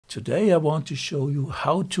Today I want to show you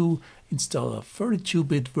how to install a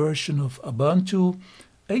 32-bit version of Ubuntu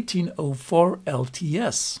 18.04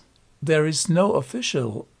 LTS. There is no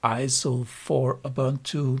official ISO for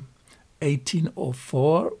Ubuntu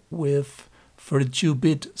 18.04 with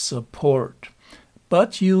 32-bit support,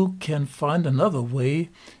 but you can find another way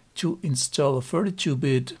to install a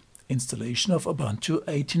 32-bit installation of Ubuntu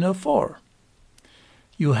 18.04.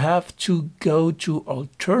 You have to go to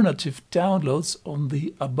alternative downloads on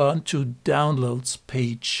the Ubuntu downloads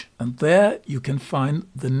page, and there you can find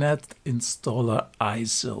the net installer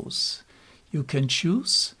ISOs. You can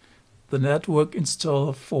choose the network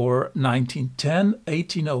installer for 1910,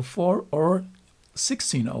 18.04 or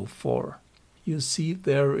 16.04. You see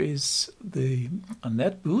there is the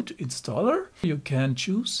NetBoot installer. You can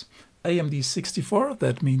choose AMD64,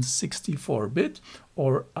 that means 64-bit,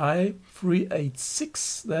 or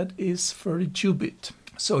i386, that is 32-bit.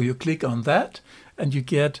 So you click on that and you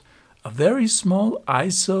get a very small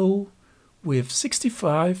ISO with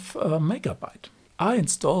 65 megabyte. I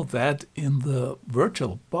installed that in the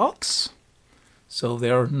VirtualBox, so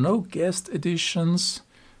there are no guest editions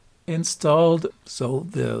installed, so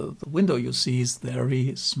the window you see is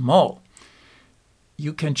very small.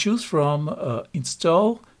 You can choose from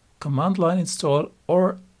install, command line install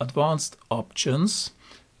or advanced options.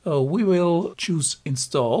 We will choose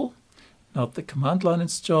install, not the command line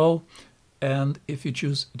install, and if you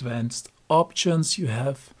choose advanced options you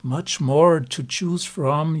have much more to choose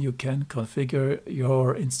from. You can configure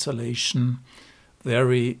your installation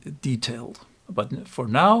very detailed, but for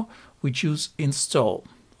now we choose install.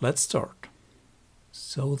 Let's start.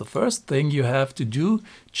 So the first thing you have to do,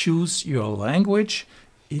 choose your language.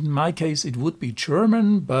 In my case it would be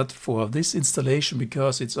German, but for this installation,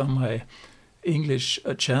 because it's on my English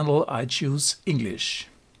channel, I choose English.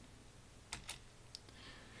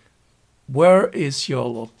 Where is your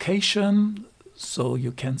location? So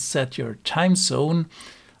you can set your time zone.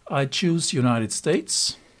 I choose United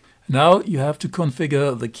States. Now you have to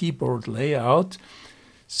configure the keyboard layout.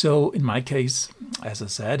 So in my case, as I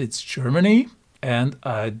said, it's Germany, and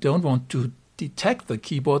I don't want to detect the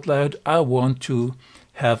keyboard layout. I want to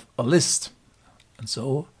have a list, and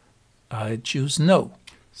so I choose no.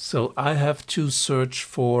 So I have to search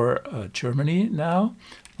for Germany now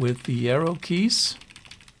with the arrow keys.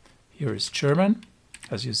 Here is German,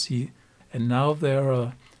 as you see, and now there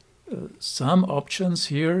are some options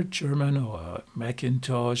here, German or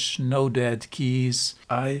Macintosh, no dead keys.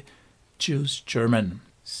 I choose German.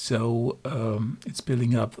 So it's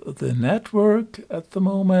building up the network at the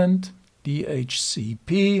moment,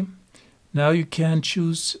 DHCP. Now you can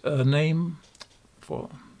choose a name for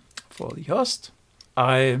the host.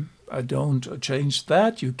 I don't change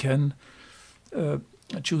that. You can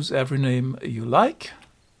choose every name you like.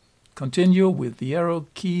 Continue with the arrow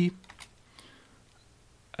key.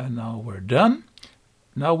 And now we're done.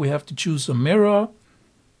 Now we have to choose a mirror,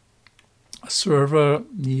 a server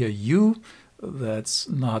near you. That's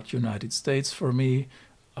not United States for me.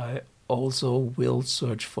 I also will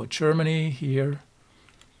search for Germany here.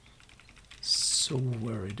 So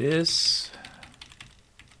where it is,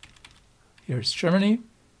 here's Germany.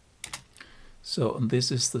 So and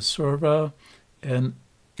this is the server and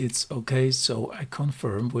it's okay, so I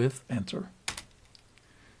confirm with enter.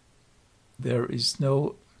 There is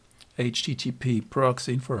no HTTP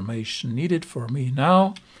proxy information needed for me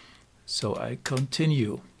now, so I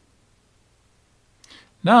continue.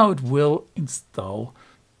 Now it will install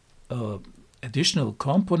additional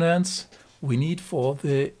components we need for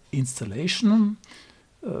the installation.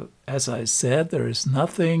 As I said, there is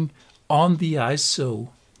nothing on the ISO.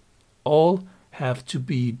 All have to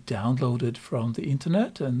be downloaded from the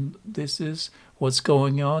internet, and this is what's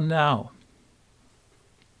going on now.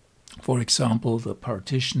 For example, the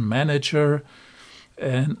partition manager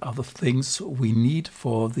and other things we need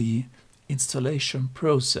for the installation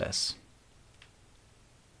process.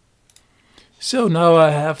 So now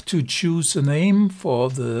I have to choose a name for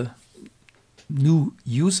the new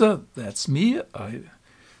user. That's me.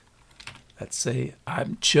 Let's say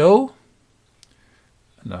I'm Joe.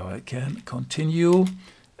 Now I can continue,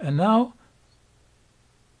 and now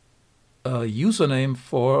a username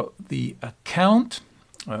for the account.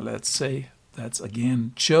 Let's say that's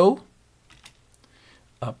again Joe.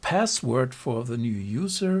 A password for the new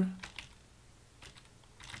user.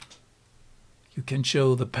 You can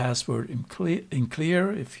show the password in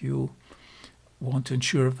clear if you want to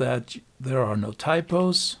ensure that there are no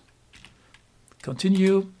typos.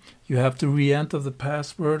 Continue. You have to re-enter the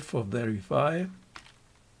password for verify.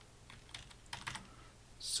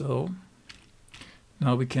 So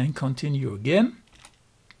now we can continue again.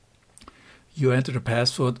 You enter a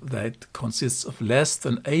password that consists of less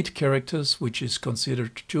than 8 characters, which is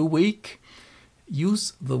considered too weak.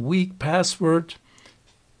 Use the weak password.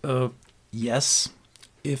 Yes,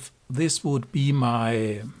 if this would be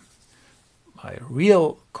my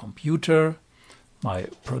real computer, my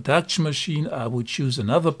production machine, I would choose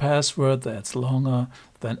another password that's longer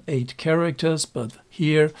than 8 characters, but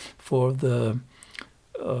here for the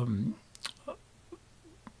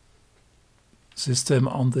system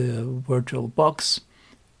on the virtual box,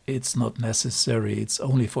 it's not necessary. It's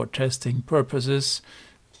only for testing purposes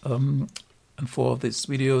and for this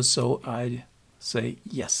video, so I say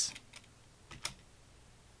yes.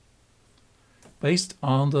 Based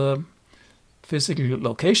on the physical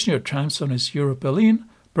location, your time zone is Europe, Berlin.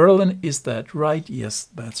 Berlin, is that right? Yes,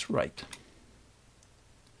 that's right.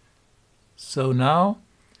 So now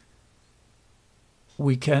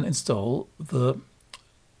we can install the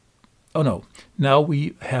now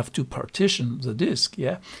we have to partition the disk.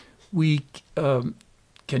 Yeah, we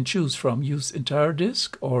can choose from use entire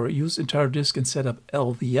disk or use entire disk and set up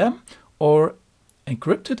LVM or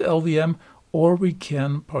encrypted LVM, or we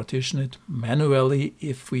can partition it manually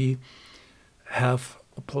if we have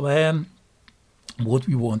a plan what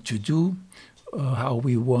we want to do, how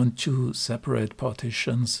we want to separate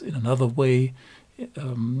partitions in another way.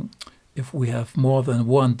 If we have more than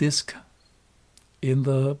one disk in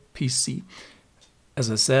the PC.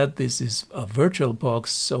 As I said, this is a virtual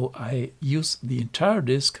box, so I use the entire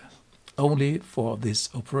disk only for this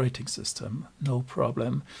operating system. No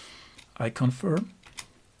problem. I confirm.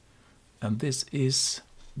 And this is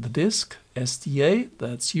the disk, SDA,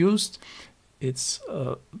 that's used. It's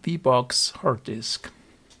a VBox hard disk.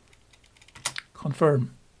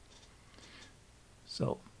 Confirm.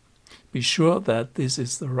 So be sure that this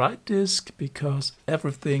is the right disk, because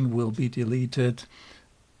everything will be deleted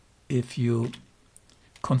if you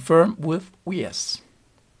confirm with yes.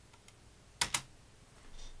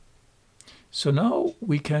 So now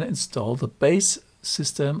we can install the base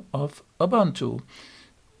system of Ubuntu.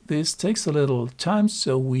 This takes a little time,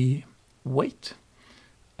 so we wait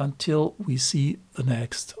until we see the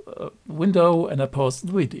next window and I pause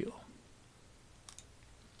the video.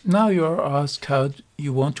 Now you are asked how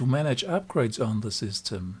you want to manage upgrades on the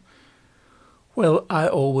system. Well, I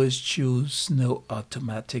always choose no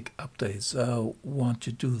automatic updates. I want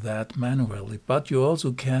to do that manually, but you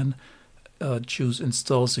also can choose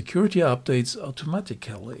install security updates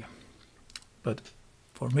automatically. But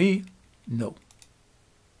for me, no.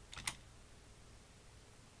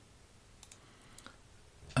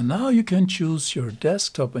 And now you can choose your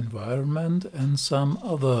desktop environment and some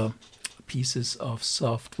other pieces of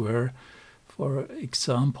software. For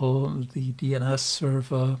example, the DNS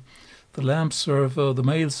server, the LAMP server, the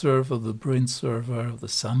mail server, the print server, the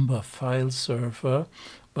Samba file server.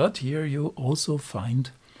 But here you also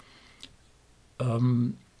find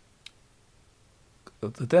the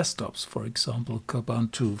desktops, for example,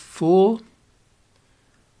 Ubuntu Full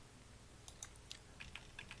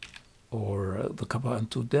or the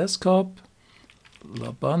Ubuntu Desktop,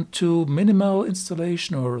 Ubuntu Minimal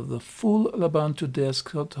installation or the full Ubuntu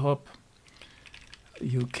Desktop.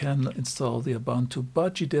 You can install the Ubuntu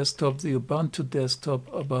Budgie Desktop, the Ubuntu Desktop,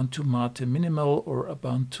 Ubuntu Mate Minimal or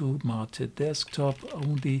Ubuntu Mate Desktop,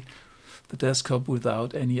 only the desktop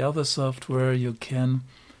without any other software. You can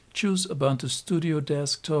choose Ubuntu Studio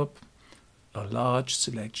Desktop, a large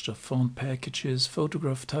selection of font packages,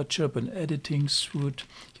 photograph touch-up and editing suite.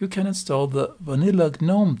 You can install the Vanilla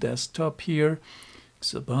GNOME Desktop here.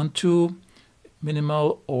 It's Ubuntu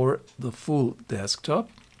Minimal or the full desktop.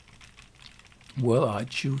 Well, I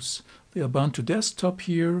choose the Ubuntu Desktop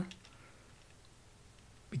here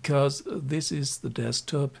because this is the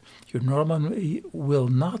desktop you normally will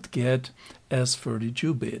not get as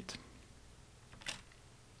 32-bit.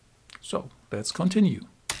 So let's continue.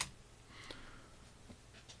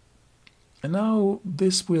 And now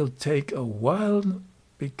this will take a while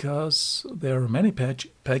because there are many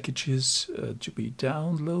packages to be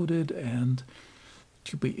downloaded and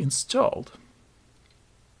to be installed.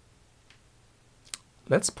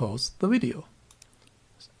 Let's pause the video.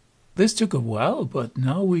 This took a while, but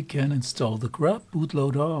now we can install the grub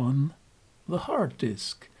bootloader on the hard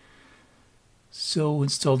disk. So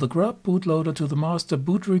install the grub bootloader to the master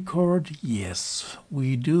boot record. Yes,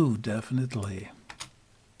 we do, definitely.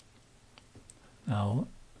 Now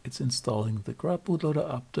it's installing the grub bootloader,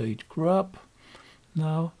 update grub.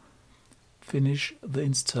 Now finish the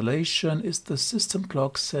installation. Is the system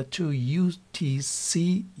clock set to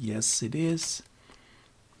UTC? Yes, it is.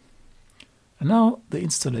 And now the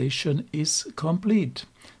installation is complete.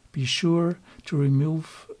 Be sure to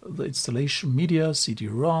remove the installation media,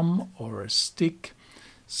 CD-ROM or a stick,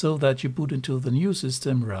 so that you boot into the new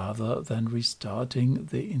system rather than restarting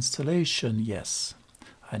the installation. Yes,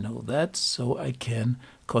 I know that, so I can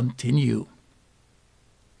continue.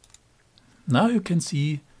 Now you can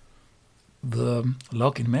see the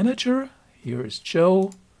login manager. Here is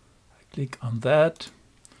Joe. I click on that,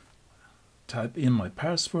 type in my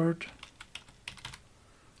password.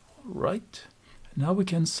 All right, now we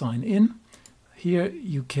can sign in. Here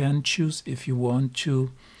you can choose if you want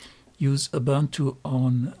to use Ubuntu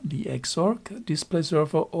on the Xorg display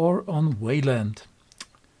server or on Wayland.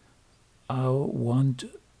 I want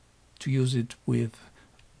to use it with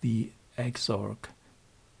the Xorg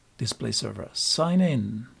display server. Sign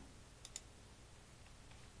in.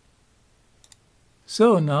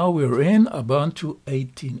 So now we're in Ubuntu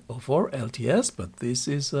 18.04 LTS, but this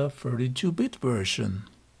is a 32-bit version.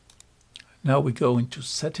 Now we go into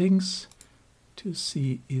settings to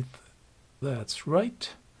see if that's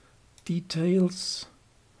right. Details,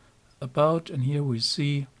 about, and here we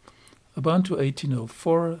see Ubuntu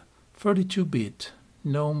 18.04 32-bit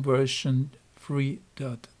GNOME version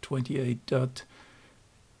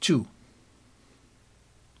 3.28.2.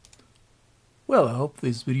 Well, I hope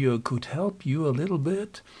this video could help you a little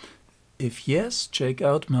bit. If yes, check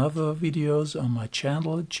out my other videos on my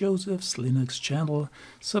channel, Joseph's Linux channel.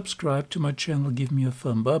 Subscribe to my channel, give me a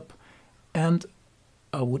thumb up, and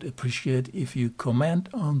I would appreciate if you comment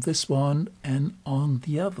on this one and on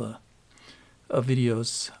the other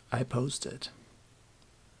videos I posted.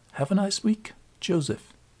 Have a nice week, Joseph.